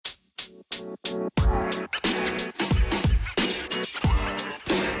I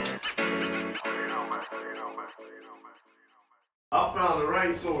found the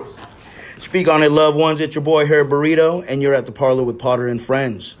right source. Speak on it, loved ones. It's your boy here, Burrito, and you're at the Parlor with Potter and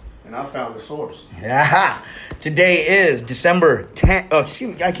Friends. And I found the source. Aha! Today is December 10th. Oh,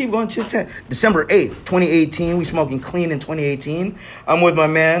 excuse me, I keep going to 10th. December 8th, 2018. We smoking clean in 2018. I'm with my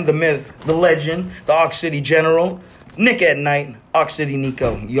man, the myth, the legend, the Ox City General, Nick at Night, Ox City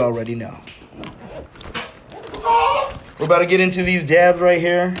Nico. You already know. We're about to get into these dabs right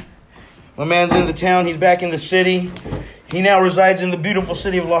here. My man's in the town. He's back in the city. He now resides in the beautiful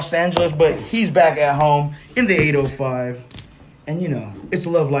city of Los Angeles, but he's back at home in the 805. And, you know, it's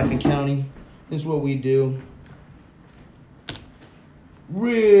Love Life in County. This is what we do.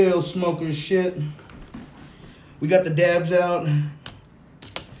 Real smoker shit. We got the dabs out.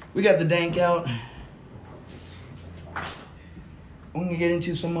 We got the dank out. We're going to get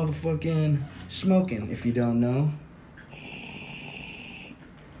into some motherfucking smoking, if you don't know.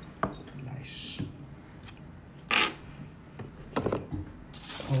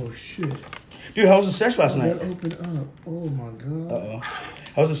 Oh, shit. Dude, how was the sex last night? Open up. Oh, my God. Uh-oh.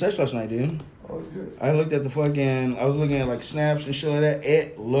 How was the sex last night, dude? Oh, it's good. I looked at I was looking at, like, snaps and shit like that.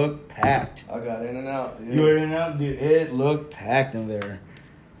 It looked packed. I got in and out. Dude. You were in and out? Dude, it looked packed in there.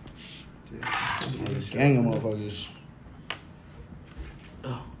 Dude, gang of motherfuckers.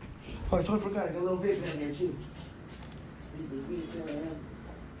 Oh, I totally forgot. I got a little vape in here, too.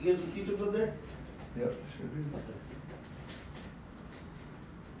 You got some Q-tips up there? Yep, should be.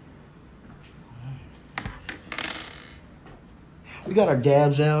 We got our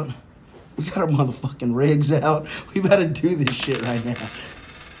dabs out. We got our motherfucking rigs out. We better do this shit right now.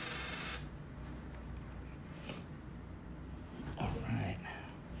 All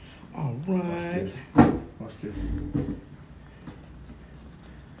right. Watch this.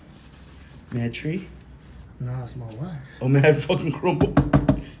 Mad tree? Nah, it's my wax. Oh, mad fucking crumble.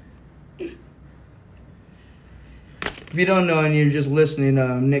 If you don't know and you're just listening,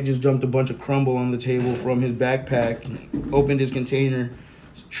 Nick just dumped a bunch of crumble on the table from his backpack, opened his container.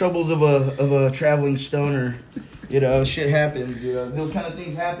 Troubles of a traveling stoner. You know, shit happens. You know, those kind of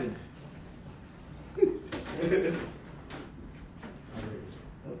things happen.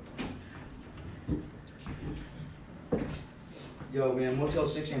 Yo, man, Motel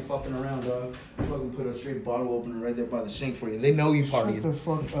 6 ain't fucking around, dog. Fucking put a straight bottle opener right there by the sink for you. They know you partying. Shut the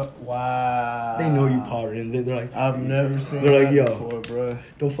fuck up. Wow. They know you partying. They're like, I've never seen they're like, that yo, before, bro.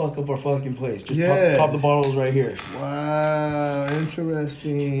 Don't fuck up our fucking place. Just Yeah. pop the bottles right here. Wow,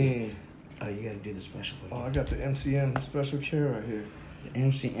 interesting. Oh, you gotta do the special for you. Oh, I got the MCM special care right here. The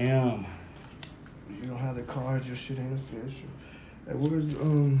MCM. You don't have the cards, your shit ain't official. Hey, where's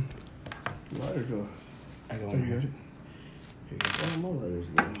lighter go? I got Oh, one you here. got it? Here you go. Oh, my lighter's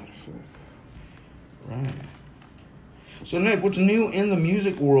good. Matter of fact. Right. So Nick, what's new in the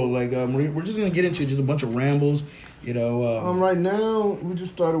music world? Like, we're just gonna get into just a bunch of rambles, you know. Right now we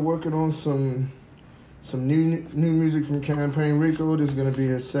just started working on some new music from Campaign Rico. This is gonna be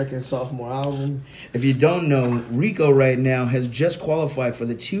his second sophomore album. If you don't know, Rico right now has just qualified for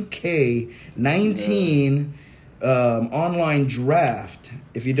the 2K19 online draft.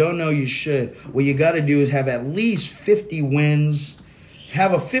 If you don't know, you should. What you got to do is have at least 50 wins.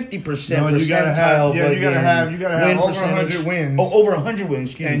 Have a 50% percentile. You gotta have over 100 wins. Oh, over 100 wins.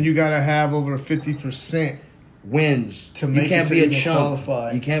 Excuse me. And you gotta have over 50% wins to make you can't it to be a even chump.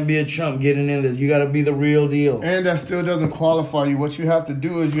 qualify. You can't be a chump getting in this. You got to be the real deal. And that still doesn't qualify you. What you have to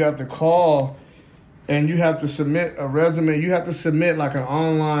do is you have to call and you have to submit a resume. You have to submit like an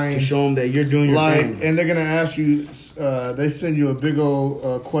online To show them that you're doing your thing. And they're gonna ask you. They send you a big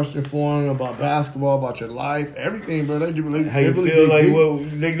old question form about basketball, about your life, everything, bro. They really, How you really feel like? deep. Well,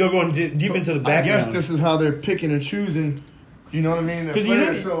 they're going deep into the background. I guess this is how they're picking and choosing. You know what I mean? Because you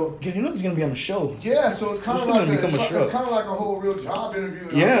know he's gonna be on the show. Yeah, so it's kind of It's like gonna become a show. it's kind of like a whole real job interview.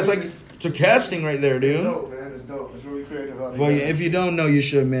 Yeah, it's like it's a casting right there, dude. It's dope, man. It's dope. It's really creative. If you don't know, you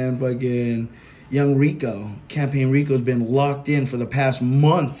should, man. Fucking Young Rico, Campaign Rico's been locked in for the past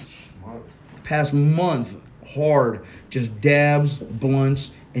month. Hard, just dabs,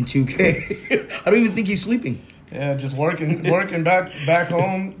 blunts, and 2K. I don't even think he's sleeping. Yeah, just working back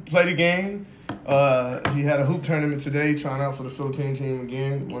home. Play the game. He had a hoop tournament today, trying out for the Philippine team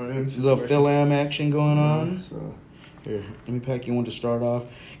again. One of them. A little Phil-Am action going on. So here, let me pack you one to start off.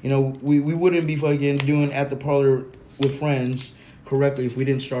 You know, we wouldn't be fucking doing At the Parlor with Friends correctly if we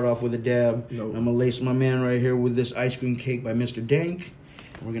didn't start off with a dab. No. I'm gonna lace my man right here with this ice cream cake by Mr. Dank.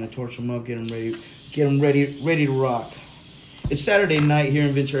 And we're gonna torch him up, get him ready to rock. It's Saturday night here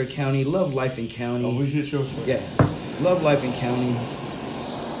in Ventura County. Love life in county. we hit your Yeah, love life in county.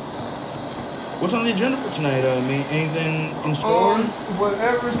 What's on the agenda for tonight? Anything in store?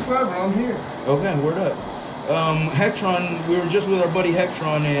 Whatever's clever, I'm here. Okay, word up. Hectron, we were just with our buddy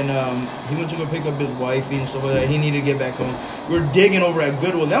Hectron, and he went to go pick up his wifey and stuff like that. He needed to get back home. We were digging over at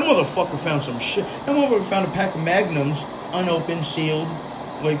Goodwill. That motherfucker found some shit. That motherfucker found a pack of Magnums, unopened, sealed,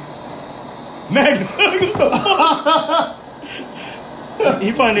 like Magnum.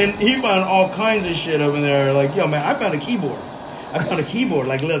 He found all kinds of shit up in there. Like, yo, man, I found a keyboard.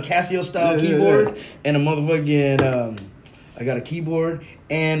 Like a little Casio style keyboard, and a motherfucking. I got a keyboard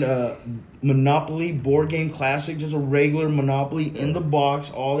and a Monopoly board game classic, just a regular Monopoly in the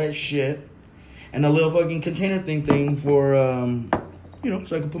box, all that shit, and a little fucking container thing for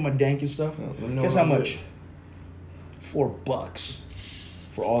so I can put my dank and stuff. Guess how much? $4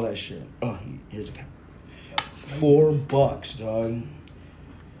 for all that shit. Oh, here's a cap. $4, dog.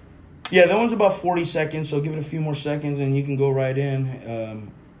 Yeah, that one's about 40 seconds, so give it a few more seconds and you can go right in.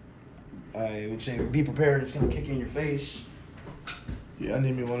 I would say be prepared. It's going to kick you in your face. Yeah, I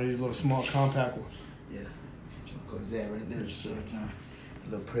need me one of these little small compact ones. Yeah. Close that right there. So it's a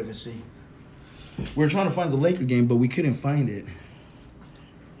little privacy. We were trying to find the Laker game, but we couldn't find it.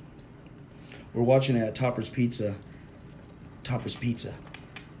 We're watching it at Topper's Pizza. Topper's Pizza.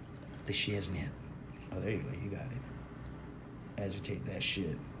 The shiznit. Oh, there you go. You got it. Agitate that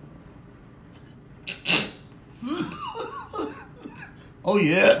shit. Oh,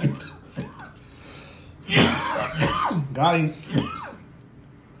 yeah. Got him.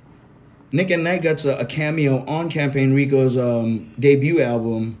 Nick at Night got a cameo on Campaign Rico's debut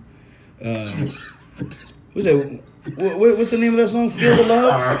album. What's that? What's the name of that song? Feel the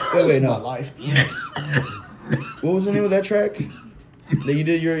Love? Wait, no. My life. What was the name of that track that you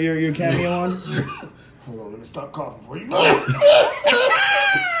did your cameo on? Hold on, let me stop coughing for you.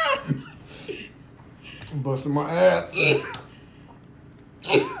 I'm busting my ass.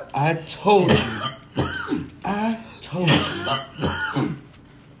 I told you.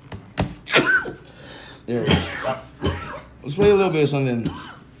 There it is. Let's play a little bit of something.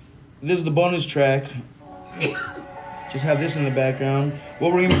 This is the bonus track. Just have this in the background.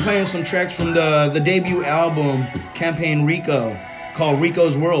 Well, we're going to be playing some tracks from the debut album, Campaign Rico, called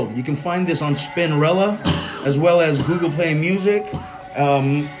Rico's World. You can find this on Spinrilla, as well as Google Play Music.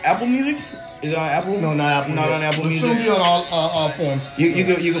 Apple Music? Is it on Apple? No, not Apple. Not on Apple Music. It's still be on all forms.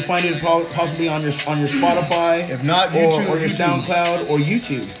 You can find it possibly on your Spotify, if not YouTube, or your SoundCloud or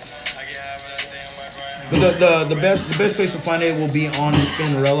YouTube. But the best place to find it will be on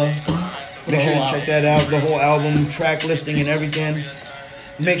Spinrilla. Make sure to check that out. The whole album, track listing, and everything.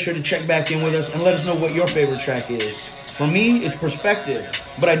 Make sure to check back in with us and let us know what your favorite track is. For me, it's Perspective,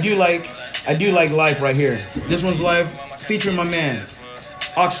 but I do like Life right here. This one's Life, featuring my man,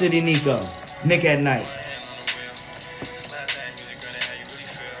 Ox City Nico, Nick at Night.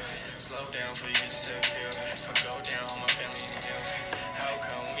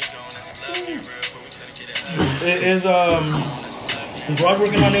 Is Raj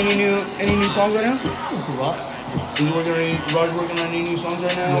working on any new songs right now? Raj working on any new songs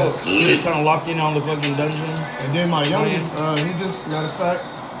right now? Yeah. He's kind of locked in on the fucking dungeon. And then my youngest, he just, matter of fact,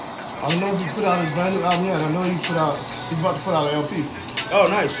 I don't know if he put out his brand new album yet. I know he's about to put out an LP. Oh,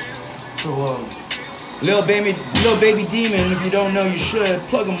 nice. So, Lil Baby Demon, if you don't know, you should.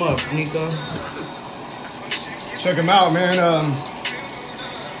 Plug him up, Nico. check him out, man.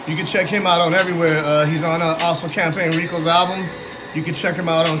 You can check him out on everywhere. He's on also Campaign Rico's album. You can check him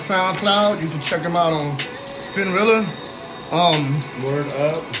out on SoundCloud. You can check him out on Spinrilla. Word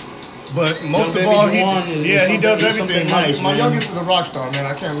up. But most of all, he does everything. My youngest is a rock star, man.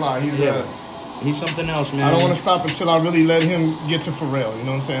 I can't lie. He's something else, man. I don't want to stop until I really let him get to Pharrell. You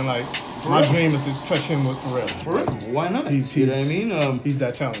know what I'm saying? Like, my dream is to touch him with Pharrell. For real? Why not? You know what I mean? He's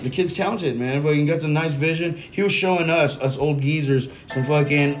that talented. The kid's talented, man. But he got a nice vision. He was showing us old geezers, some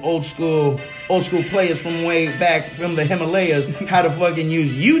fucking old school players from way back from the Himalayas, how to fucking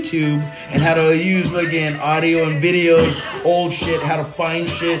use YouTube and how to use fucking audio and videos, old shit, how to find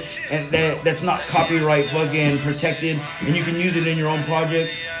shit and that's not copyright fucking protected, and you can use it in your own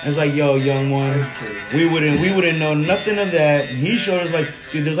projects. And it's like, yo, young one, we wouldn't know nothing of that. And he showed us, like,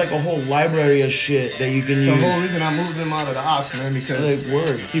 dude, there's like a whole library of shit that you can use. The whole reason I moved him out of the house, man, because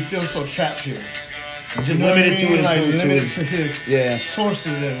he feels so trapped here. Just limited to it, like limited to his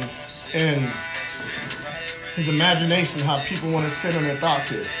sources and his imagination, how people want to sit on their thoughts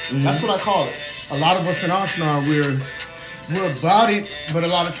here. Mm-hmm. That's what I call it. A lot of us in Oxnard, we're about it, but a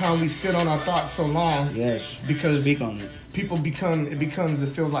lot of time we sit on our thoughts so long. Yes. Because speak on it. It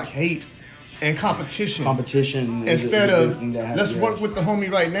feels like hate and competition. Competition. Instead of let's work with the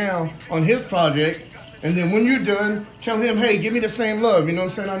homie right now on his project And then when you're done, tell him, hey, give me the same love. You know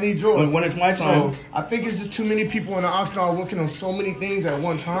what I'm saying? I need yours. When it's my time. So I think it's just too many people in the Oxnard working on so many things at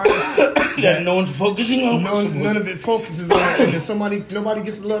one time that no one's focusing on. None of it focuses on it. And nobody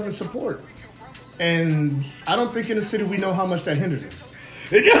gets love and support. And I don't think in the city we know how much that hinders us.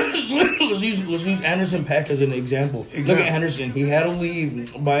 Let's use Anderson .Paak as an example. Look at Anderson. He had to leave.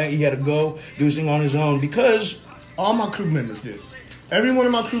 He had to go do his thing on his own because all my crew members did. Every one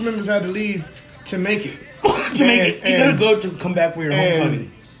of my crew members had to leave to make it. You gotta go to come back for your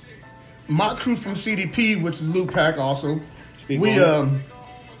homecoming. My crew from CDP, which is Lou Pack also,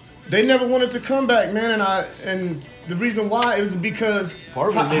 they never wanted to come back, man. And the reason why is because how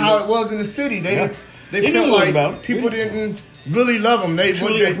it was in the city. They felt like people didn't really love them. They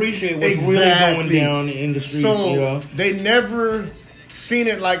truly appreciate what's really going down in the streets. So they never seen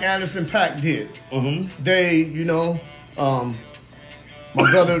it like Anderson .Paak did. Mm-hmm. They, my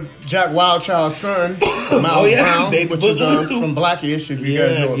brother Jack Wildchild's son, Miles Brown, which is from Blackish, if you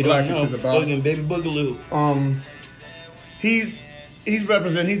guys know what Blackish is about. Baby Boogaloo. He's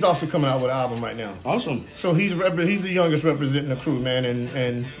representing. He's also coming out with an album right now. Awesome. So he's the youngest representing the crew, man,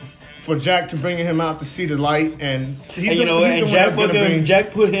 and for Jack to bring him out to see the light, and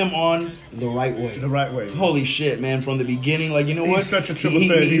Jack put him on the right way. The right way. Holy shit, man! From the beginning, like he's such a triple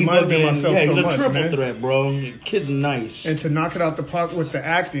threat. He reminds me of myself he's so a much, triple man. threat, bro. The kid's nice. And to knock it out the park with the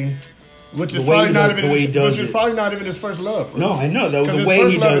acting, which is probably not even his first love. No, I know that was the way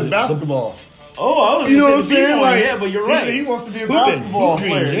his he first love does is basketball. You know what I'm saying? Like, yeah, but you're right. He wants to be a basketball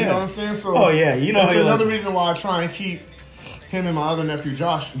player. You know what I'm saying? So, that's another reason why I try and keep him and my other nephew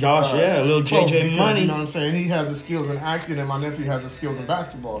Josh, little JJ Money. You know what I'm saying? He has the skills in acting, and my nephew has the skills in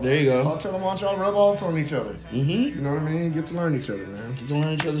basketball. There you go. So I'll tell him, why don't y'all rub off on each other? Mm-hmm. You know what I mean? Get to learn each other, man. Get to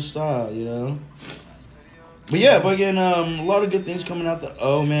learn each other's style, you know? But yeah, fucking, a lot of good things coming out the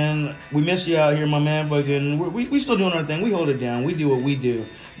O, man. We miss you out here, my man. Fucking, we still doing our thing. We hold it down. We do what we do.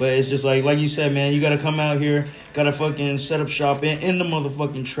 But it's just like you said, man, you got to come out here, got to fucking set up shop in the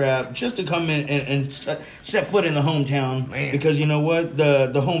motherfucking trap just to come in and set foot in the hometown. Man. Because you know what?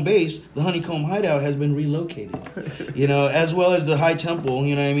 The home base, the Honeycomb Hideout, has been relocated. As well as the High Temple.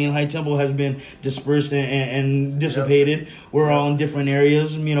 You know what I mean? High Temple has been dispersed and dissipated. Yep. We're all in different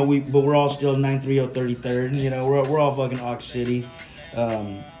areas, but we're all still 930 33rd. We're all fucking Ox City.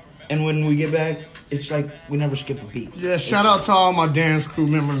 And when we get back, it's like we never skip a beat. Yeah, shout out to all my dance crew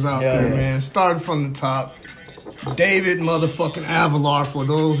members out there, man. Starting from the top. David motherfucking Avalar, for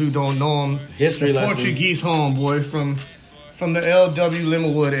those who don't know him. History lesson. Portuguese homeboy from the LW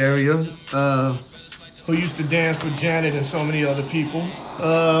Limerwood area, who used to dance with Janet and so many other people.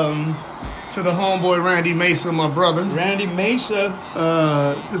 To the homeboy Randy Mesa, my brother. Randy Mesa.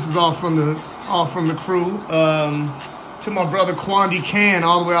 This is all from the crew. To my brother Quandy Can,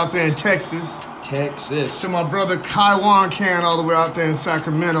 all the way out there in Texas. To my brother Kaiwan Can, all the way out there in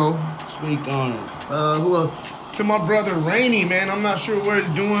Sacramento. Speak on it. Who else? To my brother Rainey, man. I'm not sure what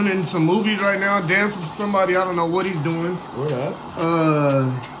he's doing in some movies right now. Dancing with somebody. I don't know what he's doing. What up?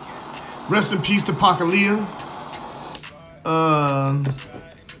 Rest in peace to Pakalia.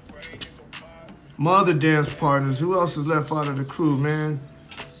 My other dance partners. Who else is left out of the crew, man?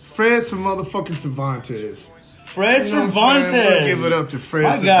 Fred some motherfucking Cervantes. Fred Cervantes. We'll give it up to Fred.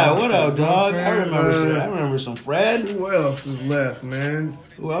 My guy, what up, dog? I remember some Fred. Who else is left, man?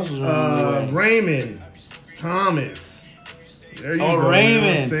 Who else is left? Raymond Thomas. There you go.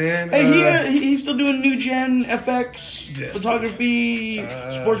 Raymond. You know hey, he's still doing New Gen FX photography,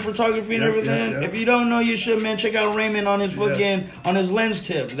 sports photography, and everything. If you don't know, you should, man. Check out Raymond on his fucking on his lens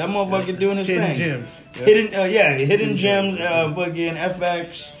tip. That motherfucker doing his hidden thing. Gems. Hidden gems. Fucking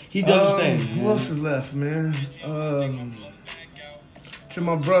FX. He does his thing. Who else is left, man? To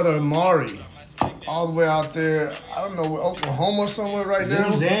my brother Amari, all the way out there. I don't know, Oklahoma somewhere right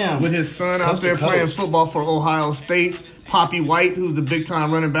now, with his son out there playing football for Ohio State. Poppy White, who's the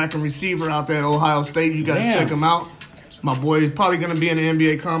big-time running back and receiver out there at Ohio State. You got to check him out. My boy is probably going to be in the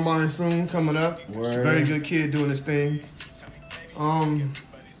NBA Combine soon, coming up. Word. Very good kid doing his thing.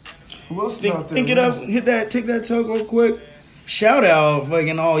 Who else is out there? Think it up. Take that talk real quick. Shout out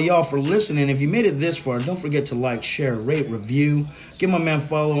fucking all y'all for listening. If you made it this far, don't forget to like, share, rate, review. Give my man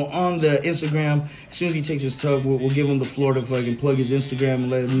follow on the Instagram. As soon as he takes his tug, we'll give him the floor to fucking plug his Instagram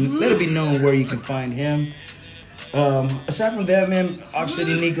and let it be known where you can find him. Aside from that, man, Ox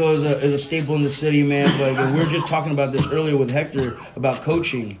City Nico is a staple in the city, man. But we were just talking about this earlier with Hector about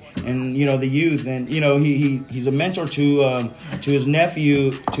coaching and the youth, and he's a mentor to his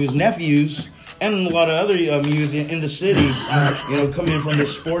nephews. And a lot of other youth in the city, coming in from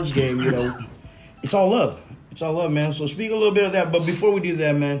this sports game, it's all love. It's all love, man. So speak a little bit of that. But before we do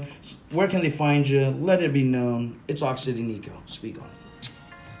that, man, where can they find you? Let it be known. It's Ox City Nico. Speak on it.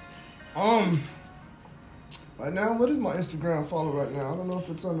 Right now, what is my Instagram follow right now? I don't know if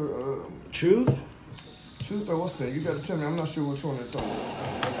it's under Truth? Truth or what's that? You gotta tell me. I'm not sure which one it's on.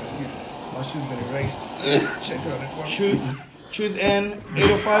 Excuse me. My shit's been erased. Check out it for me. Truth N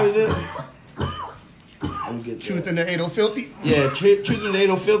 805 is it? Let me get Truth that. in the 80 Filthy. Yeah, Truth in the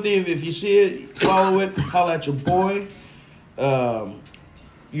 80 Filthy. If you see it, follow it. Holla at your boy.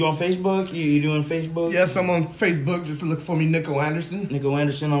 You on Facebook? You doing Facebook? Yes, I'm on Facebook. Just look for me, Nico Anderson. Nico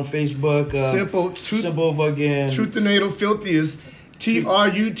Anderson on Facebook. Simple fucking. Truth in the 80 Filthy is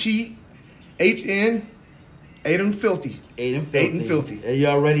TRUTHN. Aiden Filthy. Aiden Filthy. You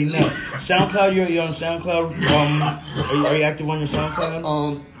already know. SoundCloud, you're on SoundCloud. Are you active on your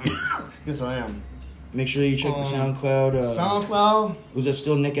SoundCloud? Yes, I am. Make sure you check the SoundCloud. SoundCloud. Was that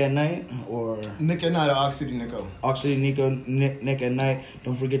still Nick at Night or Nick at Night or Ox City Nico? Ox City Nico, Nick at Night.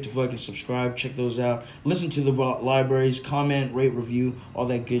 Don't forget to fucking subscribe. Check those out. Listen to the libraries. Comment, rate, review, all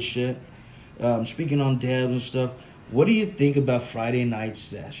that good shit. Speaking on dabs and stuff, what do you think about Friday Night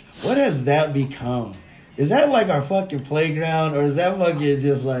Sesh? What has that become? Is that like our fucking playground, or is that fucking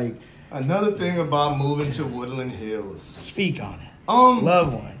just like another thing about moving to Woodland Hills? Speak on it.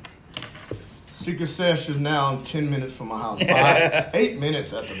 Love one. Secret Sesh is now 10 minutes from my house. 8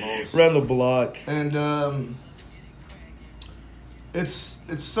 minutes at the most. Run the block. And it's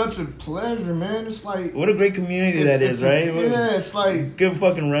such a pleasure, man. It's like what a great community that is, right? Yeah, it's like good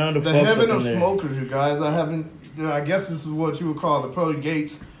fucking round of the folks heaven up of in there. smokers, you guys. I guess this is what you would call the pearly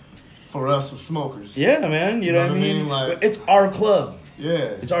gates for us of smokers. Yeah, man. You know what I mean? Like, it's our club.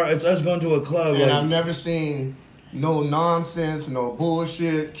 Yeah. It's us going to a club. And I've never seen no nonsense, no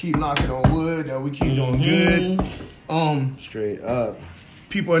bullshit. Keep knocking on wood that we keep doing good. Straight up.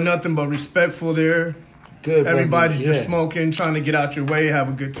 People are nothing but respectful there. Good. Everybody's just smoking, trying to get out your way, have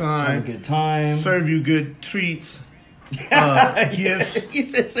a good time. Serve you good treats. Gifts. You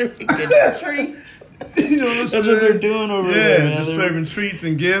said serving good treats. You know what That's what they're doing over there, man. Yeah, just serving treats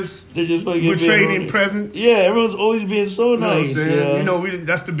and gifts. They're just fucking we're trading presents. Yeah, everyone's always being so nice. You know,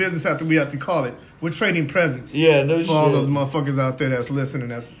 that's the business we have to call it. We're trading presents. Yeah, no shit. For all those motherfuckers out there that's listening,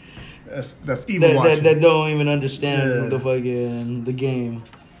 that's evil watching. That don't even understand the game.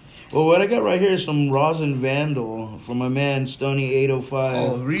 Well, what I got right here is some Rosin Vandal from my man Stony 805.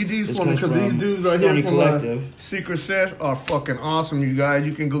 Oh, read these for me, because these dudes right here from Secret Sesh are fucking awesome, you guys.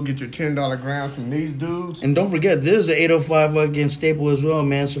 You can go get your $10 grams from these dudes. And don't forget, this is an 805 fucking staple as well,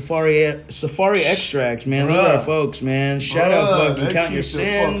 man. Safari Extracts, man. These are our folks, man. Shout out fucking Count Your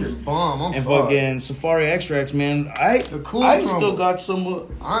Sins. And fucking Safari Extracts, man. I still got some.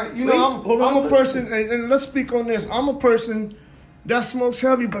 I'm a person, and let's speak on this. I'm a person that smokes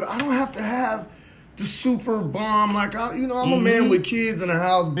heavy, but I don't have to have the super bomb. Like, I'm a man with kids and a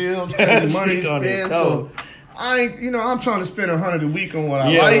house, bills, money to spend. So I'm trying to spend $100 a week on what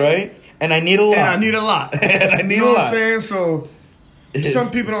I like. Right? And I need a lot. You know what I'm saying? So some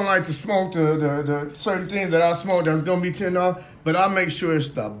people don't like to smoke the certain things that I smoke that's going to be $10. But I make sure it's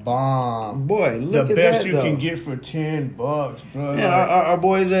the bomb. Boy, look the at best that, you can get for $10, bro. Yeah, our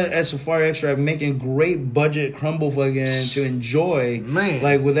boys at Safari Extract making great budget crumble fucking to enjoy, man.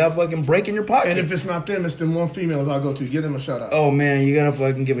 Like without fucking breaking your pocket. And if it's not them, it's them one females I go to. Give them a shout out. Oh man, you gotta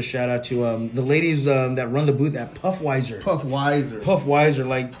fucking give a shout out to the ladies that run the booth at Puffweiser.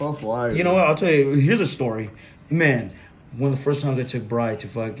 Puffweiser. You know what? I'll tell you. Here's a story, man. One of the first times I took Bri to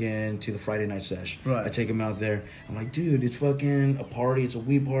the Friday Night Sesh. Right. I take him out there. I'm like, dude, it's fucking a party. It's a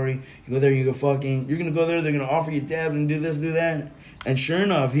weed party. You go there, you're going to go there. They're going to offer you dabs and do this, do that. And sure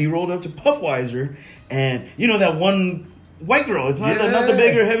enough, he rolled up to Puffweiser. And you know that one white girl. It's not the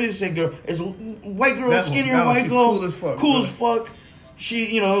bigger, heavy set girl. It's a white girl, skinnier white girl. Cool as fuck.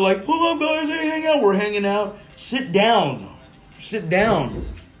 She, like, pull up, guys. Hey, hang out. We're hanging out. Sit down.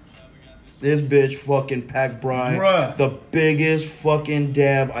 This bitch fucking packed Bri. The biggest fucking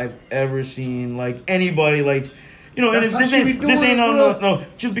dab I've ever seen. Like, anybody, like, and this ain't no,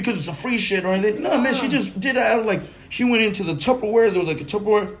 just because it's a free shit or anything. No, man, she just did it out of, like, she went into the Tupperware. There was, like, a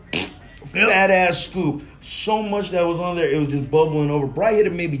Tupperware fat-ass scoop. So much that was on there, it was just bubbling over. Bri hit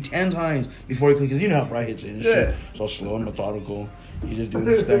it maybe 10 times before he could, because you know how Bri hits it and shit. So slow and methodical. He just doing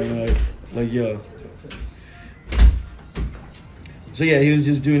this thing, like, yo. So yeah, he was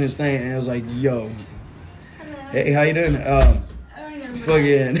just doing his thing, and I was like, "Yo, hey, how you doing?"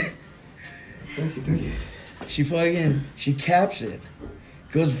 Fucking, thank you. She caps it,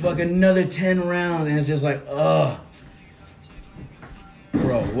 goes fucking another 10 rounds, and it's just like, bro,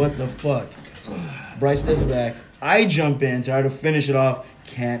 what the fuck? Bryce steps back. I jump in, try to finish it off,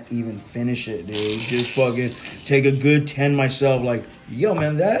 can't even finish it, dude. Just fucking take a good 10 myself. Like, yo,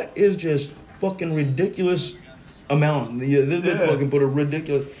 man, that is just fucking ridiculous amount. Yeah, this bitch fucking put a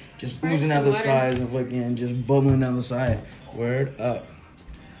ridiculous, just oozing out the sides and fucking just bubbling down the side. Word up.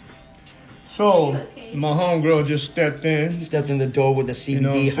 So, my homegirl just stepped in. Stepped in the door with the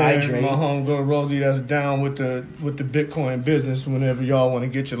CBD hydrate. My homegirl Rosie that's down with the Bitcoin business. Whenever y'all want to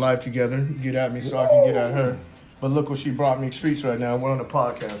get your life together, get at me so I can get at her. But look what she brought me treats right now. We're on the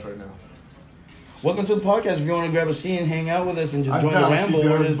podcast right now. Welcome to the podcast. If you want to grab a seat and hang out with us and just join the ramble.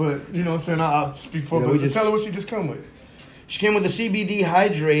 But you know what I'm saying? I'll speak for her. Tell her what she just come with. She came with a CBD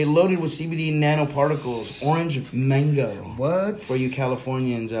hydrate loaded with CBD nanoparticles. Orange mango. What? For you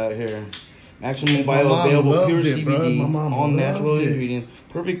Californians out here. Maximum bioavailable pure CBD, all natural ingredients,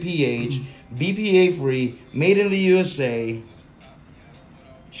 perfect pH, BPA free, made in the USA.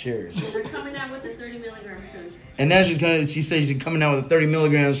 Cheers. They're coming out with the 30 milligrams soon. And now she says she's coming out with 30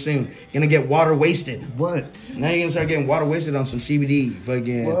 milligrams soon. Gonna get water wasted. What? Now you're gonna start getting water wasted on some CBD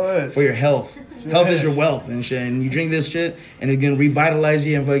what? For your health. Yes. Health is your wealth and shit. And you drink this shit and it's gonna revitalize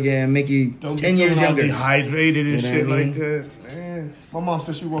you and fucking make you 10 years younger. Dehydrated and shit like that. Man, my mom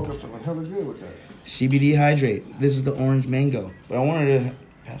said she woke up feeling hella good with that. CBD hydrate. This is the orange mango. But I wanted to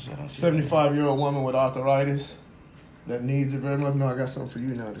pass that on. 75-year-old woman with arthritis that needs it very much. No, I got something for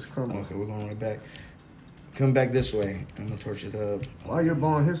you now. This crumble. Okay, we're going right back. Come back this way. I'm gonna torch it up. Why your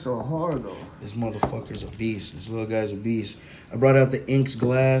bone hit so hard though? This motherfucker's a beast. This little guy's a beast. I brought out the Inks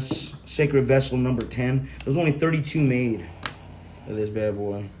Glass Sacred Vessel number 10. There's only 32 made of this bad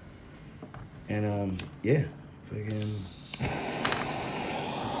boy. And yeah, fucking.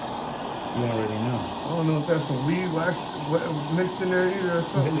 You already know. I don't know if that's some weed wax mixed in there either or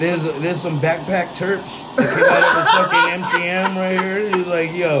something. There's some backpack terps that came out of this fucking MCM right here. He's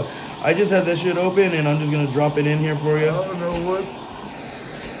like, yo, I just had that shit open and I'm just gonna drop it in here for you. I don't know what.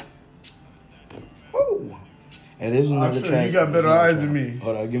 Woo! And there's another track. You got better eyes than me.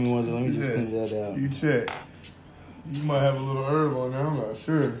 Hold on, give me one. Let me just clean that out. You check. You might have a little herb on there. I'm not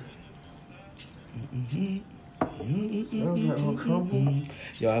sure. Smells like a crumble.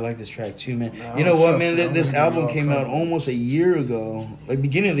 Yo, I like this track too, man. You know what, man? This album came out almost a year ago. Like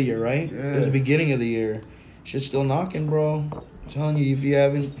beginning of the year, right? Yeah. It was the beginning of the year. Shit's still knocking, bro. I'm telling you, if you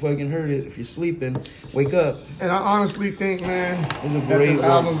haven't fucking heard it, if you're sleeping, wake up. And I honestly think, man, that this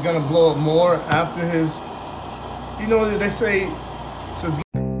album's gonna blow up more after his. You know, they say since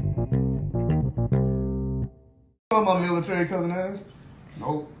my military cousin ass.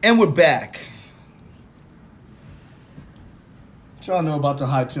 Nope. And we're back. What y'all know about the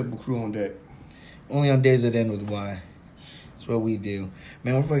High Temple Crew on deck? Only on days that end with Y. That's what we do.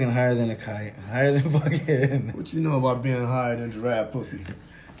 Man, we're fucking higher than a kite. Higher than fucking... What you know about being higher than giraffe pussy?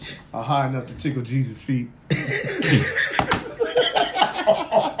 Or high enough to tickle Jesus' feet?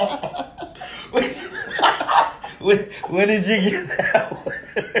 When did you get that one?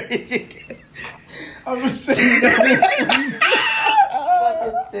 Where did you get it? I was saying that.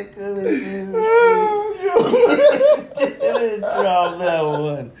 Fucking tickle Jesus' Drop that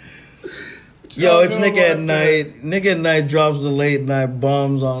one. Yo, it's Nick at Night. Nick at Night drops the late night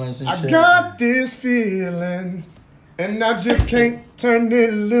bombs on us and shit. I got this feeling, and I just can't turn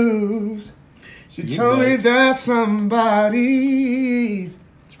it loose. She told me that somebody's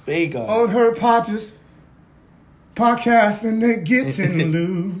on her podcast and they getting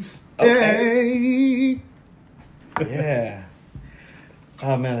loose. Okay. Yeah.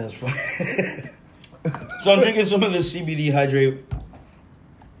 Oh man, that's fun. So I'm drinking some of this CBD hydrate.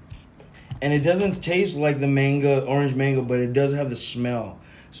 And it doesn't taste like the orange mango, but it does have the smell.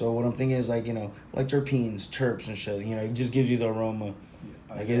 So what I'm thinking is like, you know, like terpenes, terps and shit. You know, it just gives you the aroma.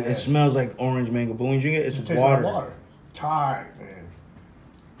 Like it smells like orange mango. But when you drink it, it's water. Like water. Tight,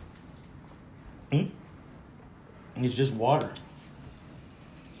 man. It's just water.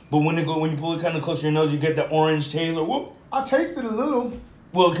 But when you pull it kind of close to your nose, you get the orange taste. Like, whoop. I tasted a little.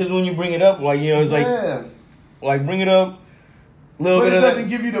 Well, because when you bring it up, like, you know, it's like bring it up. Little but bit it of doesn't that.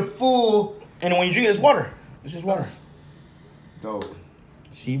 give you the full. And when you drink it, it's water. It's just water. Dope.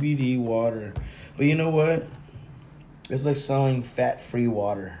 CBD water. But you know what? It's like selling fat-free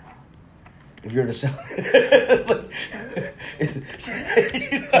water. If you're to sell it.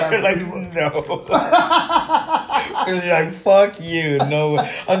 like, no. Because you're like, fuck you. No.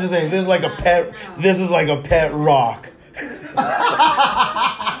 I'm just saying, this is like a pet rock.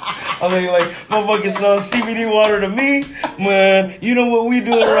 I mean, like, motherfuckers selling CBD water to me, man. You know what we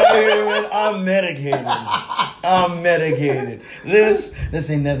doing right here, man? I'm medicated. This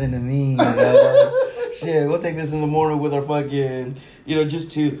ain't nothing to me, you know? shit, we'll take this in the morning with our fucking,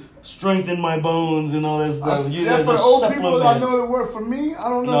 just to strengthen my bones and all that stuff. Yeah, for the old people that I know that work for me, I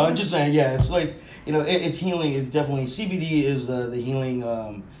don't know. No, I'm just saying, yeah, it's like, it's healing. It's definitely, CBD is the healing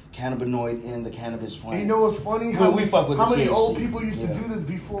cannabinoid in the cannabis plant. And you know what's funny? We fuck with how the many THC. old people used to do this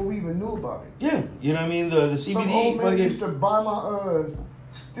before we even knew about it? Yeah, you know what I mean? The CBD. Some old man used to buy my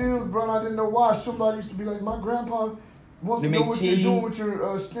stems, bro, and I didn't know why. Somebody used to be like, my grandpa wants to know what you're doing with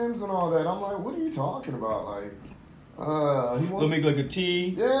your stems and all that. I'm like, what are you talking about? Like, he wants They'll make like a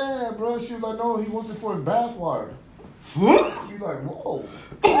tea. Yeah, bro. She was like, no, he wants it for his bath water. He's like, whoa.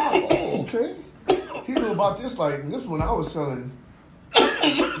 Oh, okay. He knew about this, like, this one I was selling.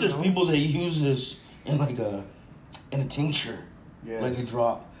 There's people that use this in a tincture, like a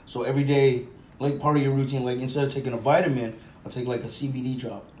drop. So every day, like part of your routine, like instead of taking a vitamin, I'll take like a CBD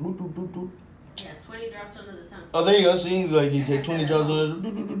drop. Yeah, 20 drops under the tongue. Oh, there you go. See, like you take 20 drops,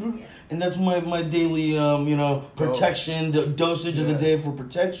 and that's my daily, protection dosage of the day for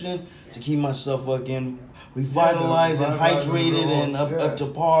protection to keep myself fucking revitalized and hydrated and up to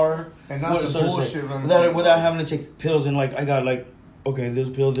par. And not the bullshit without having to take pills and like I got like. Okay, this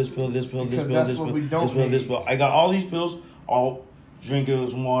pill, this pill, this pill, this pill, this pill, this pill. I got all these pills. I'll drink it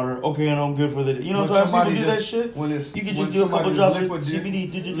with some water. Okay, and I'm good for the day. You know how people do that shit? You can just do a couple drops of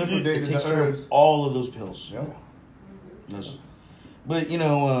CBD. It takes care of all of those pills. Yeah. But,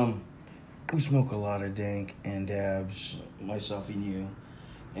 we smoke a lot of dank and dabs, myself and you.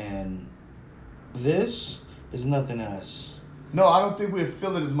 And this is nothing else. No, I don't think we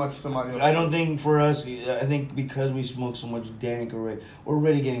feel it as much as somebody else. I don't think for us, I think because we smoke so much dank already, we're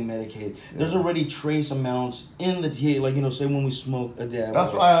already getting medicated. Yeah. There's already trace amounts in the tea, like, say when we smoke a dab.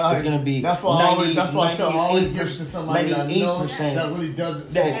 That's why it's going to be that's why I tell always give it to somebody that knows that really doesn't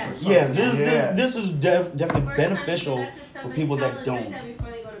smoke. This is definitely beneficial for people that don't.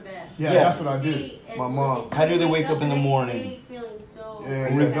 Yeah, that's what I do. My mom. How do they wake up in the morning?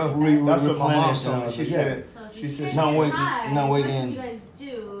 That's what my mom told me. She said, not waking. What you guys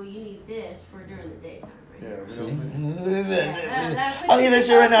do, you need this for during the daytime, right? Yeah. See? I'll eat this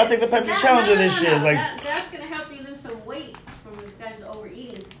shit right now. I'll take the Pepsi challenge of this shit. Like that's gonna help you lose some weight from you guys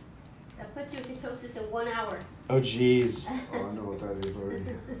overeating. That puts you in ketosis in 1 hour. Oh jeez. Oh, I know what that is already.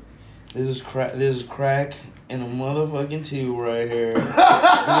 This is crack in a motherfucking tube right here.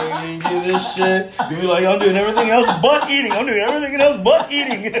 You do this shit. You be like, I'm doing everything else but eating. I'm doing everything else but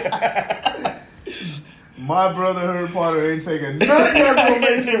eating. My brother Herb Potter ain't taking nothing that's gonna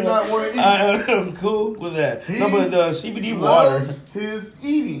make him not want to eat. I'm cool with that. No, but the CBD water. His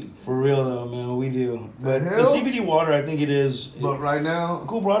eating. For real though, man, we do. But the CBD water, I think it is. But right now, a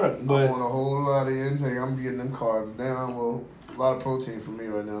cool product. But I want a whole lot of intake. I'm getting them carbs down. Well, a lot of protein for me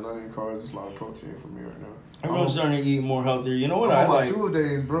right now. Not any carbs, just a lot of protein for me right now. Everyone's starting to eat more healthier. You know what I like? 2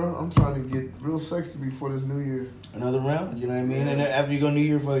 days, bro. I'm trying to get real sexy before this new year. Another round, you know what I mean? Yeah. And then after you go New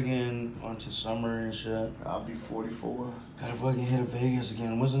Year, fucking onto summer and shit. I'll be 44. Gotta fucking hit Vegas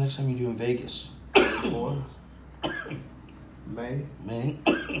again. When's the next time you do in Vegas? 44. May.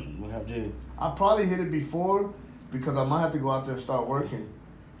 We'll have to. I'll probably hit it before because I might have to go out there and start working.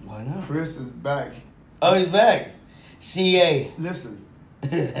 Why not? Chris is back. Oh, he's back. CA. Listen,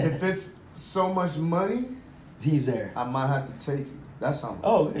 if it's so much money, he's there. I might have to take it. That's how much.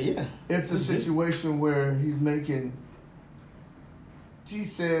 Oh, yeah. It's a situation where he's making. He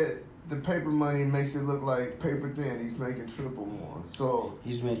said the paper money makes it look like paper thin. He's making triple more. So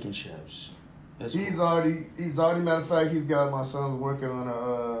he's making chips. He's already. Matter of fact, he's got my son's working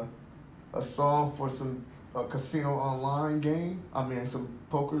on a song for a casino online game. I mean, some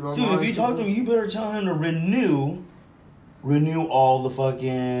poker online. Dude, if you talk to him, you better tell him to renew all the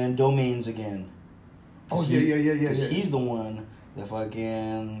fucking domains again. Oh, yeah. Because he's the one that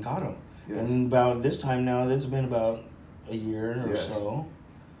fucking got him. Yes. And about this time now, it's been about a year or so.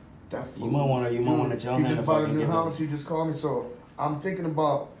 You might want to tell him. He just bought a new house. He just called me. So I'm thinking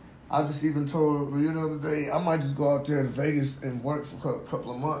about, I just even told you the other day, I might just go out there to Vegas and work for a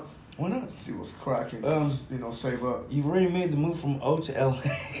couple of months. Why not? See what's cracking. Save up. You've already made the move from O to LA.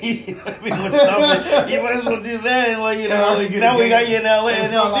 You know what I mean? You might as well do that. And now we got you in LA.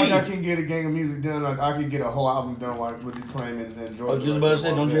 It's not like I can get a gang of music done. Like I can get a whole album done with Declaim and then Georgia. I was just about to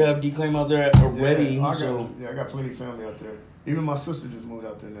say, don't you have Declaim out there already? I got plenty of family out there. Even my sister just moved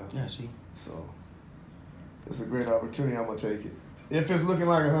out there now. Yeah, see. So it's a great opportunity. I'm gonna take it. If it's looking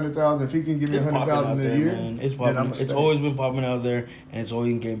like 100,000, if he can give me 100,000 a year, man. It's popping. It's always been popping out there, and it's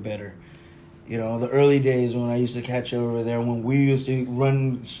always getting better. You know, the early days when I used to catch over there, when we used to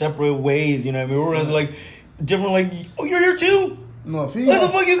run separate ways. You know what I mean? We were running like different. Like, oh, you're here too? No, if what the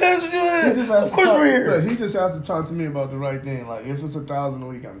fuck you guys are doing? Of course we're here. Look, he just has to talk to me about the right thing. Like, if it's 1,000 a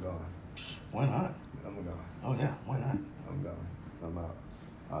week, I'm gone. Why not? I'm I'm gone. Oh yeah, why not? I'm gone. I'm out.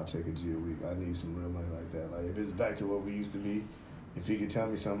 I'll take a G a week. I need some real money like that. Like if it's back to what we used to be, if he could tell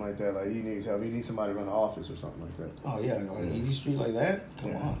me something like that, like he needs help, he needs somebody to run the office or something like that. Oh yeah, like an easy street like that.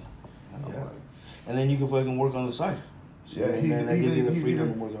 Come on. Oh, I'm yeah. like, And then you can fucking work on the side. So yeah, then that gives you the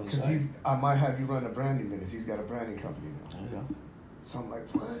freedom to work on the because side. I might have you run a branding business. He's got a branding company now. There you go. So I'm like,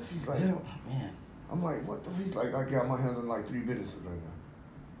 what? He's like, Man. I'm like, what the? He's like, I got my hands on like 3 businesses right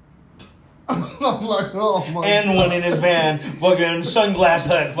now. I'm like, oh my And God. one in his van, fucking sunglass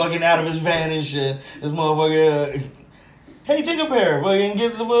hut, fucking out of his van and shit. This motherfucker, hey, take a pair, fucking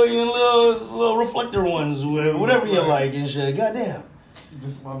get the fucking little reflector ones, whatever you like and shit. Goddamn.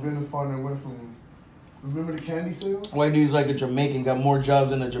 Just my business partner went from, remember the candy sales? White dude's like a Jamaican, got more jobs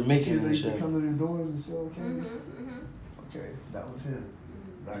than a Kids Jamaican that and used to shit. come to the doors and sell candy? Mm-hmm. Okay, that was him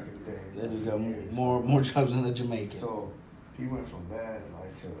back in the day. That dude got more jobs than a Jamaican. So he went from that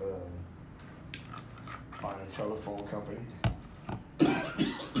like to buying a telephone company.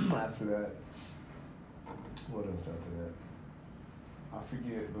 After that, what else after that? I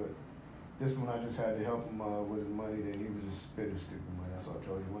forget, but this one I just had to help him with his money. Then he was just spending stupid money. That's what I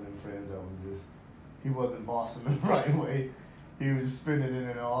told you. One of them friends that was just, he wasn't bossing the right way. He was spending it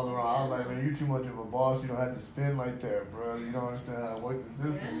and all around. I was like, man, you too much of a boss. You don't have to spend like that, bro. You don't understand how to work the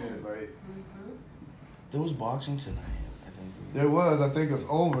system yet. Like, There was boxing tonight, I think. there was. I think it's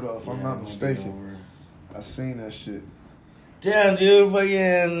over though, if I'm Yeah, not it might be mistaken. over. I seen that shit. Damn, dude,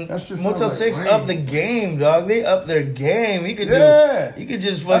 fucking That shit Motel sounds like 6 rain. up the game, dog. They up their game. You could Yeah. you could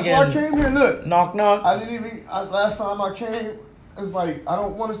just That's fucking why I came here. Look, knock knock. I didn't even. Last time I came, it's like I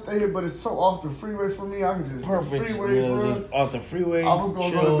don't want to stay here, but it's so off the freeway for me. I can just Perfect. the freeway, bro. Just off the freeway. I was gonna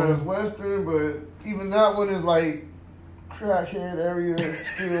chill. go to Best Western, but even that one is like crackhead area. It's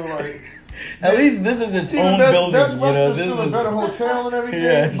still like. At least this is its Even own building. Best You know, Western's this still a is better hotel and everything,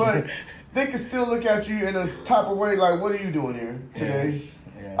 Yes. but they can still look at you in a type of way like, "What are you doing here today?" Yes,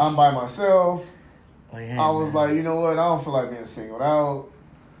 yes. I'm by myself. Like, hey, I was man. like, you know what? I don't feel like being singled out.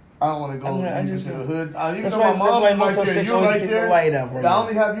 I don't want to go I deep just- into the hood. Even that's though why- my that's mom why is right Motel there, 6 you're always right keep the there. light out for I you.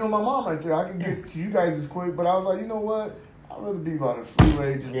 only have you and my mom right there. I can get to you guys as quick, but I was like, you know what? I'd rather be by the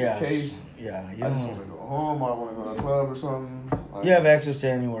freeway just Yes. in case. Yeah, you I just don't. want to go home or I want to go to a club or something. Like, You have access to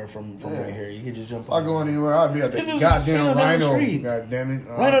anywhere from Yeah. right here. You can just jump. if I go anywhere, I'll be at the This is goddamn Casino down the Rhino. street. God damn it.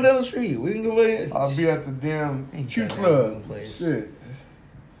 right on down the street. We can go. I'll be at the damn Ain't Q that Club. damn place. Shit.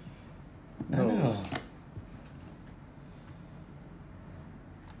 I know.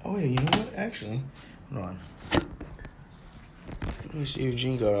 Oh wait, you know what? Actually, hold on. Let me see if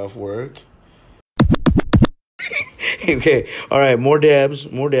Gene got off work. Okay, all right. More dabs.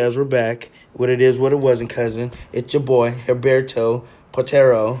 We're back. What it is, what it wasn't, cousin. It's your boy Herberto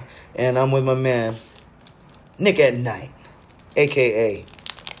Potero, and I'm with my man Nick at Night, aka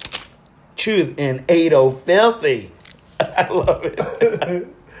Truth in 80 Filthy. I love it.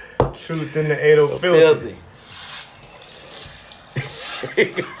 Truth in the 80 Filthy.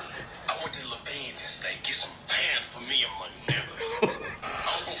 I went to Levain this day, get some pants for me and my niggas. I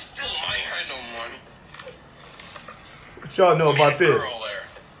was gonna steal them, I ain't had no money. What y'all know about Me and a this? girl there,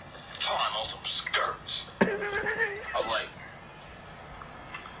 trying on some skirts. I was like,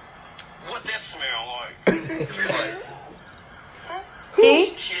 what that smell like? She was like,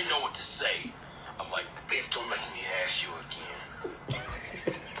 she didn't know what to say. I was like, bitch, don't make me ask you again.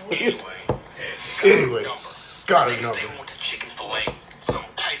 Anyway, Got a Next number. day we went to Chick-fil-A, some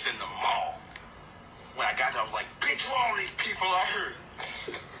place in the mall. When I got there, I was like, bitch, who all these people I heard?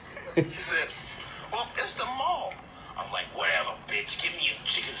 She said, well, it's the mall. I was like, whatever, bitch, give me a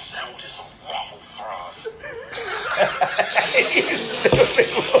chicken sandwich and some waffle fries.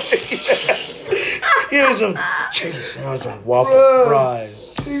 Here's some chicken sandwich and waffle Bruh.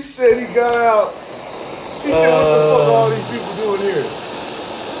 fries. He said he got out. He said, what the fuck are all these people doing here?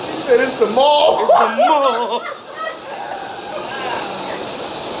 She said, it's the mall. The mall.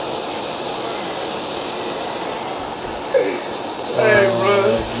 Hey,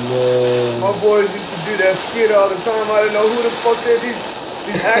 bro. Man. My boys used to do that skit all the time. I didn't know who the fuck they're these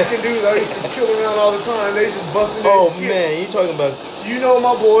acting dudes. I used to chill around all the time. They just busting their Oh skit. man, you talking about? You know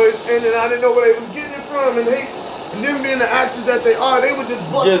my boys, and then I didn't know where they was getting it from, and them being the actors that they are, they would just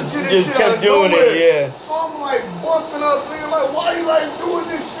bust into this shit kept out of doing nowhere. it, yeah. So I'm like busting up, thinking like, why you like doing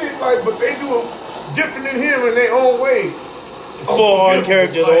this shit? Like, but they do it different than him in their own way. Full on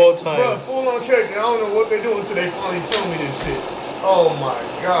character the whole time. Bro, full on character. I don't know what they're doing until they finally show me this shit. Oh my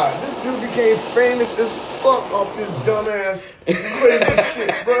god, this dude became famous as fuck off this dumbass crazy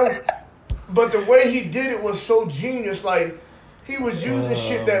shit, bro. But the way he did it was so genius. Like, he was using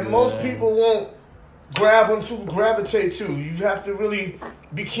shit that most people won't gravitate to. You have to really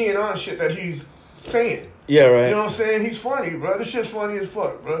be keen on shit that he's saying. Yeah, right. You know what I'm saying? He's funny, bro. This shit's funny as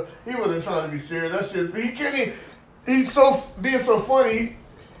fuck, bro. He wasn't trying to be serious. That shit, he can't even, he's so, being so funny,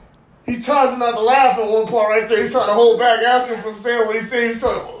 he tries not to laugh at one part right there. He's trying to hold back, asking from saying what he said. He's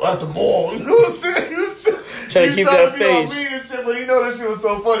trying to, at the mall. You know what I'm saying? He was trying to keep that be all face. mean and shit, but he know that shit was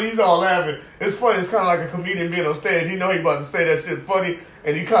so funny. He's all laughing. It's funny. It's kind of like a comedian being on stage. He know he about to say that shit funny,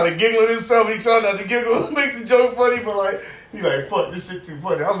 and he kind of giggling himself. He trying not to giggle, make the joke funny, but like, he like, fuck, this shit too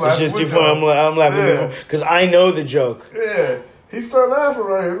funny. I'm laughing. It's just too funny. I'm laughing because I know the joke. Yeah. He started laughing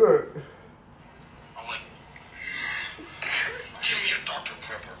right here. Look. I'm like, give me a Dr.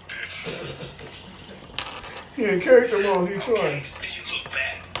 Pepper, bitch. He in character mode. He trying. Okay, bitch, you look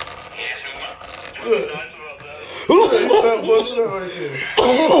bad. He asked me what. Look. He started busting up right there.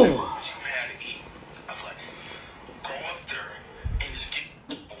 What you had to eat? I was like, go up there and just get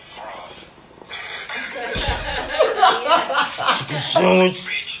fries. Chicken sandwich,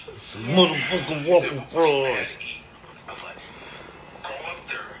 Bitch. some motherfucking waffle fries. I was like, go up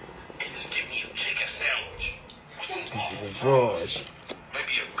there and just get me a chicken sandwich with some waffle fries.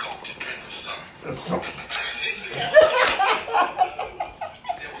 Maybe a Coke to drink with something. She said,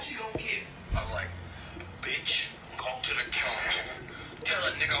 what you gonna get? I was like, bitch, go to the counter. Tell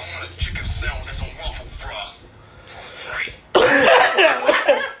that nigga I want a chicken sandwich and some waffle fries for free.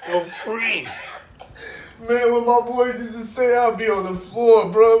 For free. Man, when my boys used to say, I'll be on the floor,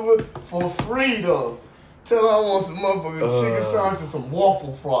 bro, for free, though. Tell her I want some motherfucking chicken sandwich and some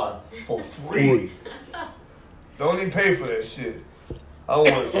waffle fry for free. Don't even pay for that shit. I want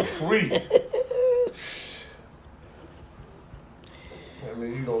it for free. I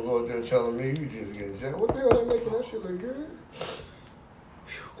mean, you gonna go out there telling me you just getting jacked. What the hell they making that shit look good?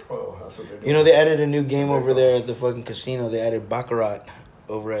 Oh, that's what they do. You know, they added a new game over there at the fucking casino. They added Baccarat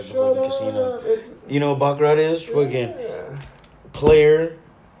over at the fucking casino. You know what Baccarat is? Fucking player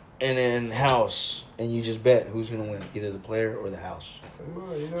and then house. And you just bet who's going to win, either the player or the house.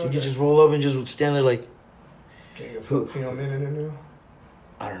 So you can just roll up and just stand there like... Gang of Filipino men in there now?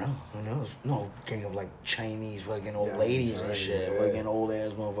 I don't know. Who knows? No, gang of like Chinese fucking old ladies and shit. Fucking old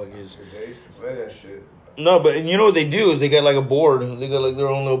ass motherfuckers. They used to play that shit. No, but you know what they do is they got like a board. They got like their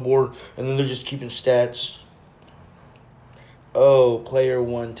own little board, and then they're just keeping stats. Oh, player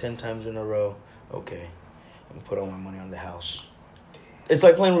won 10 times in a row. Okay, I'm gonna put all my money on the house. It's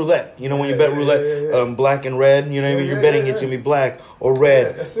like playing roulette. You know when you bet roulette, black and red. You know what I mean? You're betting it's gonna be black or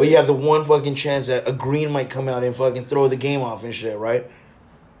red, but you have the one fucking chance that a green might come out and fucking throw the game off and shit, right?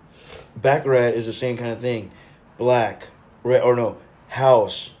 Baccarat is the same kind of thing. Black, red, or no,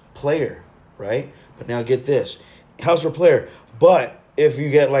 house, player, right? But now get this. House or player. But if you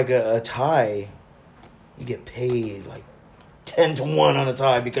get like a tie, you get paid like 10-1 on a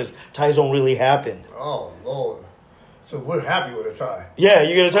tie because ties don't really happen. Oh, Lord. So we're happy with a tie. Yeah,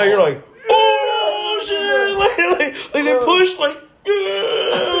 you get a tie, you're like, oh, shit. Like they push, like,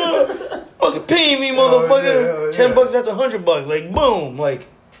 yeah. Fucking pay me, motherfucker. $10, that's $100. Like, boom. Like,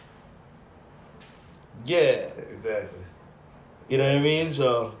 yeah. Exactly. You know what I mean?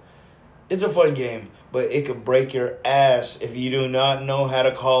 So, it's a fun game, but it could break your ass if you do not know how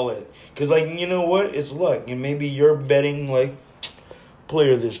to call it. Because, like, you know what? It's luck. And maybe you're betting, like,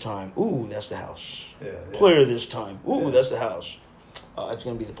 player this time. Ooh, that's the house. Yeah. Player this time. Ooh, that's the house. It's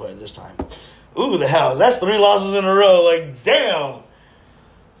going to be the player this time. Ooh, the house. That's 3 losses in a row. Like, damn.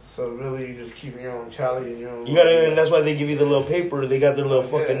 So really, you just keep your own tally and your own... You gotta, and that's why they give you the little paper. They got their little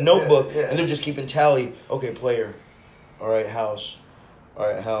fucking notebook, and they're just keeping tally. Okay, player. All right, house. All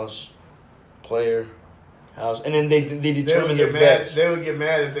right, house. Player. House. And then they determine their bets. They would get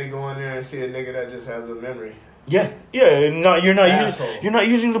mad if they go in there and see a nigga that just has a memory. Yeah. You're not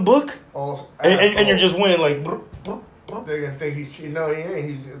using the book, and you're just winning like. They gonna think he's cheating. No, he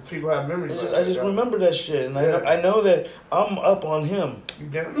ain't. People have memories. I just remember that shit, and I know that I'm up on him. You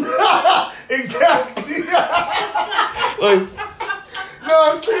damn exactly. Like,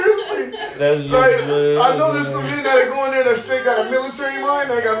 no, seriously. That's just I know there's some men that go in there that straight got a military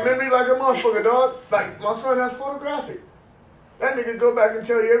mind. They got memory like a motherfucker, dog. Like my son has photographic. That nigga go back and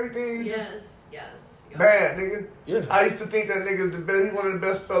tell you everything. Yes. Bad, nigga. Yeah. I used to think that nigga's the best. He one of the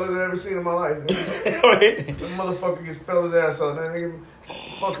best spellers I ever seen in my life. Right. That motherfucker can spell his ass off. That nigga,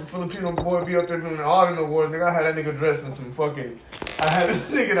 fucking Filipino boy, be up there doing the Auden Awards. Nigga, I had that nigga dressed in some fucking. I had that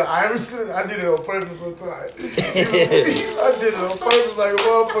nigga the Iverson. I did it on purpose one time. I did it on purpose like a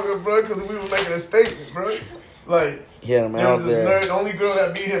motherfucker, bro, because we were making a statement, bro. Like, yeah, I'm out there. The only girl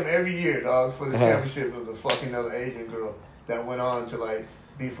that beat him every year, dog, for the championship was a fucking other Asian girl that went on to like.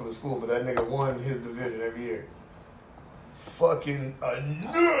 For the school, but that nigga won his division every year. Fucking a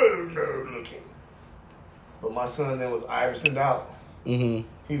nerd looking. But my son then was Iversoned out. Mm-hmm.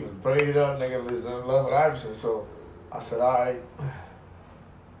 He was braided up, nigga was in love with Iverson. So I said, all right,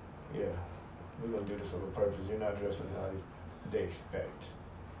 yeah, we're gonna do this on purpose. You're not dressing how they expect.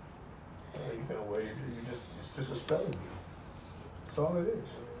 You can wear it's just a spelling bee. That's all it is.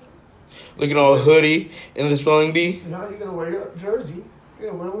 Looking all hoodie in the spelling bee. Now you're gonna wear your jersey.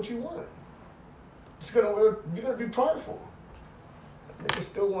 You're gonna wear what you want. You're gonna be prideful. Niggas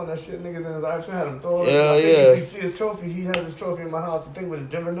still want that shit. Niggas in his Iverson had him throw it. Yeah, If you see his trophy, he has his trophy in my house. The thing with his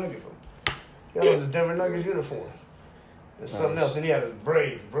Denver Nuggets on. He had on his Denver Nuggets uniform. And something else. And he had his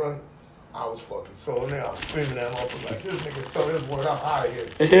braids, bro. I was fucking so now. I was screaming at him. I was like, this nigga throw this word out of here.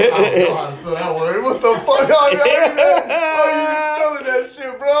 I don't know how to spell that word. What the fuck? Y'all you spelling that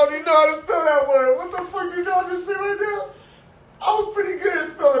shit, bro? Do you know how to spell that word? What the fuck did y'all just say right now? I was pretty good at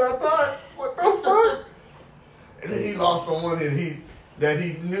spelling, I thought. What the fuck? And then he lost on one and he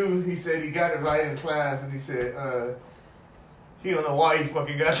knew, he said he got it right in class, and he said, he don't know why he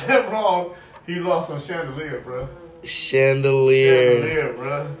fucking got that wrong. He lost on chandelier, bro. Chandelier. Chandelier,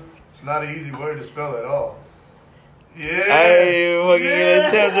 bro. It's not an easy word to spell at all. Yeah. I ain't fucking gonna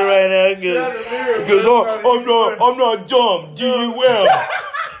attempt it right now because I'm not dumb. D-U-M.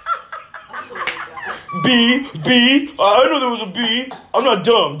 B. I know there was a B. I'm not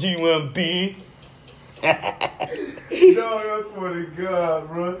dumb. D-U-M-B. No, I swear to God,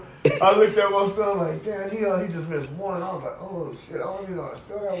 bro. I looked at my son like, damn, he just missed one. I was like, oh shit, I don't even know how to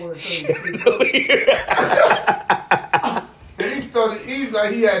spell that word. And he spelled it easy,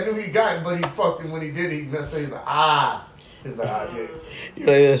 like he knew he got it, but he fucked him when he did it. He messed up. He's like, He's like, yeah.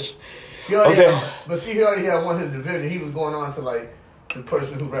 You're like this. But see, he already had won his division. He was going on to like the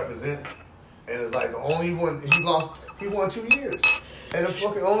person who represents, and it's like the only one he lost. He won 2 years, and the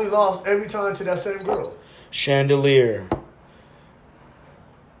fucking only lost every time to that same girl. Chandelier.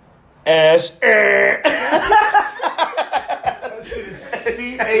 S. That shit is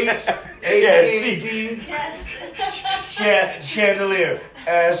C-H-A-N-D. Chandelier.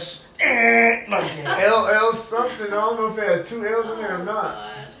 S. Like that. L something. I don't know if it has 2 L's in there or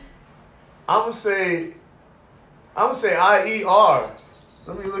not. I'm gonna say I-E-R.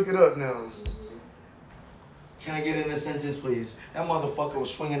 Let me look it up now. Can I get in a sentence, please? That motherfucker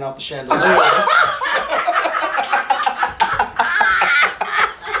was swinging off the chandelier.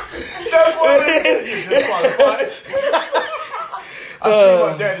 That's what it is. You disqualified. I see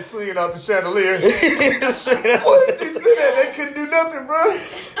my daddy swinging out the chandelier. What if they said that? They couldn't do nothing, bro.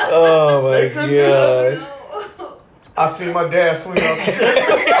 Oh my God. I see my dad swinging out the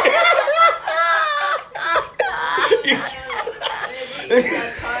chandelier.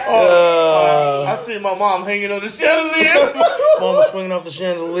 I see my mom hanging on the chandelier. Mom was swinging off the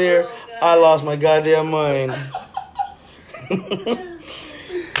chandelier. I lost my goddamn mind.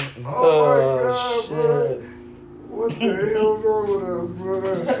 Oh my God, bro. What the hell's wrong with us, bro?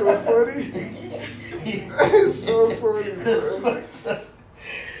 That's so funny. It's so funny, bro.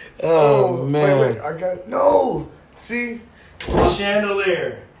 Oh man. Wait, I got no. See?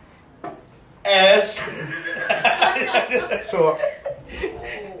 Chandelier. S. So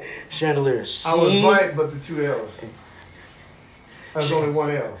Chandelier. I was right, but the 2 L's. There's only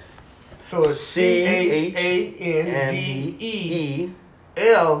 1 L. So it's C-H-A-N-D-E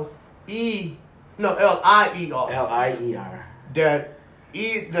L-E. No, L-I-E-R. L-I-E-R. That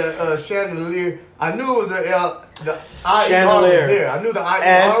the chandelier. I knew it was the L. The I-E-R was there. I knew the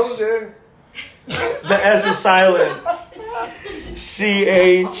I-E-R was there. The S is silent.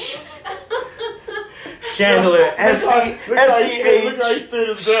 C-H. Chandelier. S-C-H. Look how he stood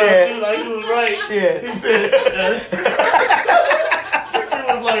his ground, too, like he was right. Shit. He said S. He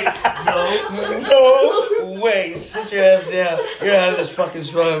was like, No way. Sit your ass down. You're out of this fucking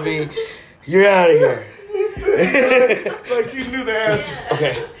spelling bee. You're out of here. He stood like you knew the answer.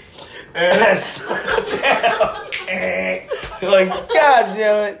 Okay. S. Like, God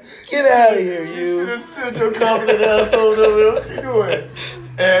damn it. Get out of here, You you. should have stood your confident ass over there. What you doing?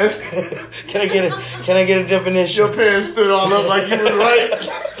 S. Can I get a definition? Your parents stood all up like you was right.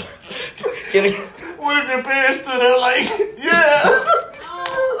 What if your parents stood there like, yeah?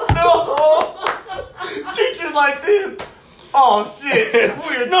 No. Teachers like this. Oh shit.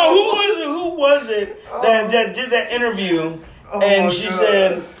 Weird. No, who was it that did that interview? And she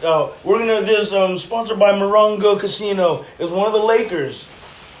said, "Oh, we're gonna this sponsored by Morongo Casino. It's one of the Lakers.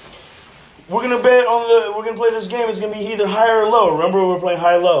 We're gonna play this game. It's gonna be either high or low. Remember we were playing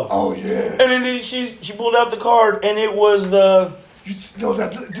high low. Oh yeah. And then she pulled out the card, and it was the You know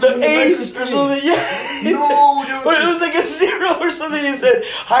that The ace or something, yeah. No, But it was like a 0 or something. He said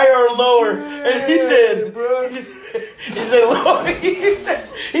higher or lower, and he said, bro. he said lower.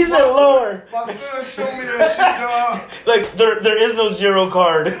 He said lower. My son showed me that shit, dog. Like there is no 0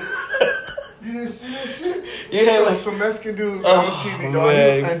 card. You didn't see that shit? Yeah, So like some Mexican dude on TV, dog.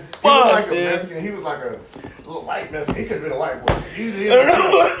 man. And he Fuck, was like a dude. Mexican. He was like a little white Mexican. He could have been a white boy. He's I don't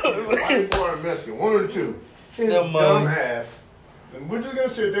know. white foreign Mexican. One of the two. He's a Dumb dumb man. ass. And we're just gonna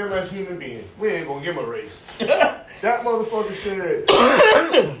say dumb ass human being. We ain't gonna give him a race. That motherfucker said,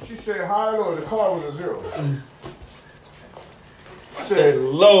 she said higher or lower. The car was a 0. I said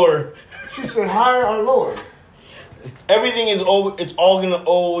lower. She said higher or lower. Everything is it's all gonna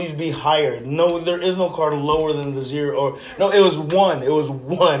always be higher. No, there is no card lower than the 0. Or no, it was 1. It was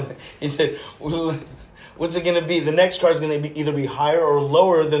 1. He said, "What's it gonna be? The next card is gonna be either be higher or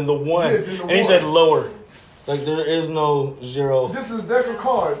lower than the 1." Yeah, than the and he 1. said lower. Like there is no 0. This is a deck of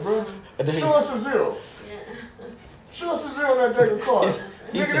cards, bro. Show us a 0. Show us a 0 on that deck of cards.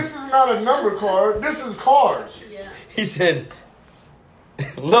 Nigga, this is not a number card. This is cards. Yeah. He said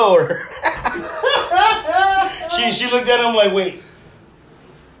lower. She looked at him like, wait.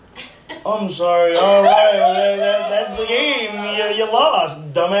 I'm sorry. All right, well, that's the game. You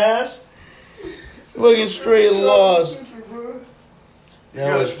lost, dumbass. Looking straight lost. You That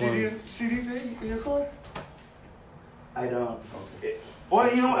got a was funny. CD thing in your car? I don't. Okay.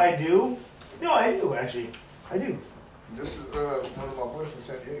 Well, you know what I do? No, I do actually. I do. This is one of my boys from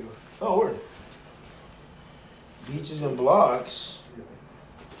San Diego. Oh, word. Beaches and blocks.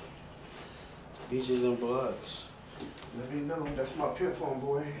 Beaches and blocks. Let me know. That's my pimp phone,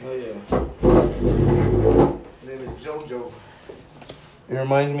 boy. Oh yeah. His name is JoJo. It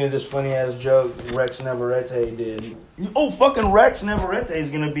reminds me of this funny ass joke Rex Navarrete did. Oh, fucking Rex Navarrete is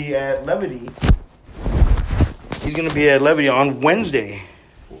gonna be at Levity. He's gonna be at Levity on Wednesday.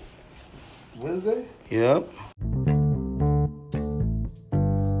 Wednesday? Yep.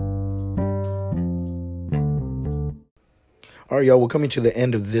 All right, y'all, we're coming to the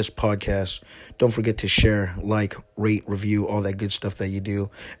end of this podcast. Don't forget to share, like, rate, review, all that good stuff that you do,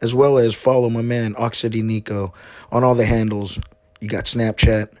 as well as follow my man, Oxity Nico, on all the handles. You got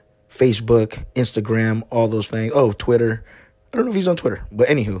Snapchat, Facebook, Instagram, all those things. Oh, Twitter. I don't know if he's on Twitter, but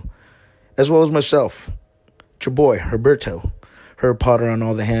anywho. As well as myself, it's your boy, Herberto, Herb Potter on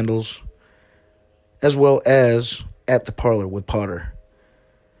all the handles, as well as at the parlor with Potter.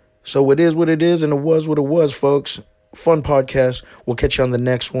 So it is what it is, and it was what it was, folks. Fun podcast. We'll catch you on the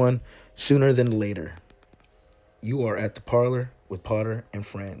next one sooner than later. You are at the parlor with Potter and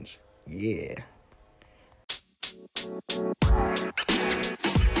friends. Yeah.